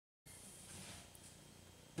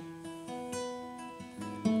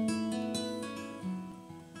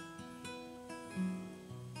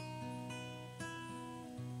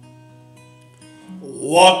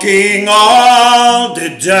Walking all the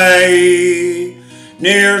day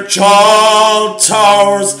near tall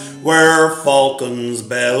towers where falcons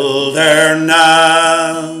build their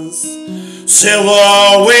nests.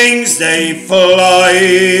 Silver wings they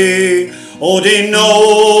fly, oh they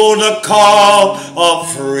know the call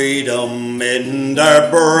of freedom in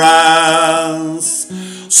their breasts.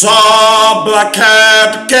 Saw black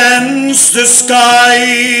cap against the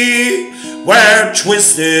sky where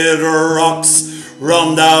twisted rocks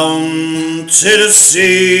run down to the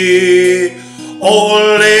sea.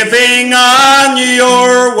 Oh, living on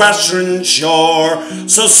your western shore,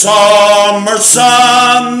 so summer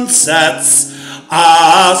sunsets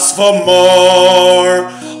ask for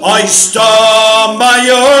more. I stood by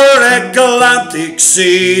your Atlantic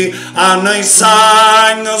sea and I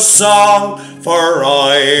sang a song for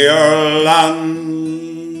Ireland.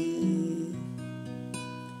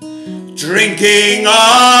 Drinking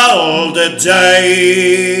all the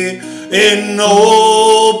day in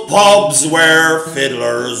old pubs where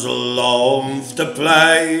fiddlers love to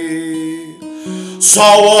play.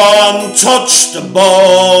 Someone touched the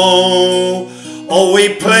bow, oh we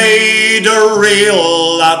played a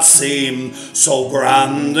reel that seemed so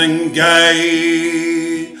grand and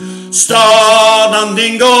gay. Stood on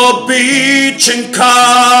Dingo Beach and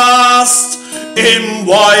cast in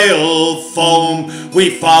wild foam we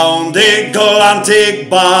found the Atlantic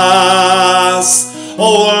bass.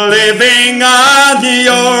 Oh, living on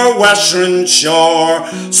your western shore,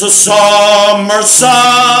 so summer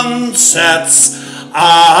sunsets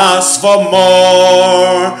ask for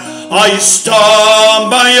more. I stood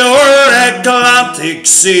by your Atlantic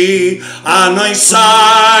sea and I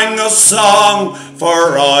sang a song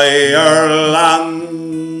for Ireland.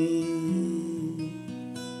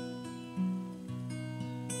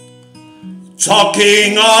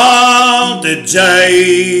 Talking all the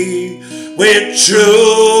day with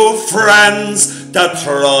true friends that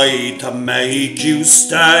try to make you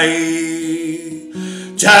stay,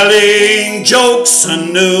 telling jokes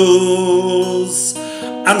and news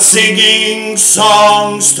and singing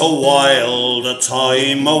songs to while the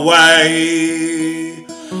time away.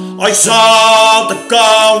 I saw the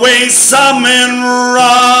Galway salmon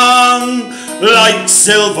run like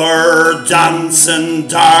silver dancing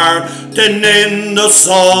darting in the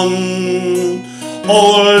sun.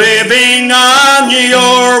 Oh, living on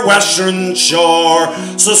your western shore,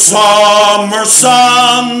 so summer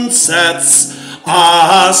sunsets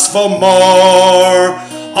ask for more.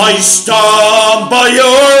 I stood by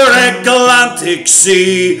your Atlantic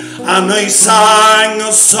sea and I sang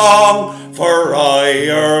a song for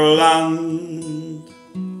Ireland.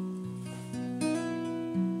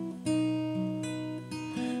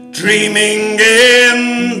 Dreaming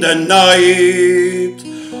in the night,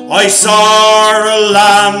 I saw a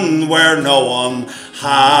land where no one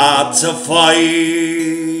had to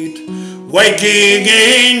fight. Waking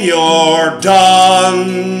in your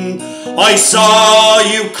dawn, I saw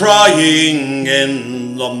you crying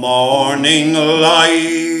in the morning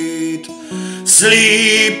light.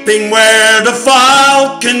 Sleeping where the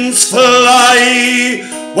falcons fly,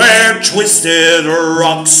 where twisted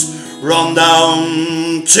rocks run down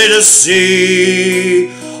to the sea.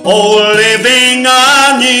 Oh, living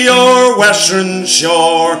on your western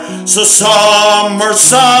shore, so summer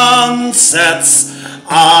sunsets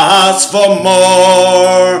ask for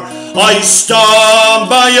more. I stood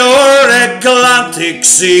by your Atlantic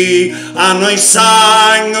sea and I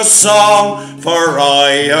sang a song for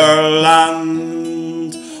Ireland.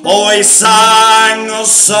 Oh, I sang a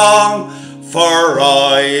song for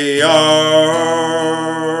Ireland.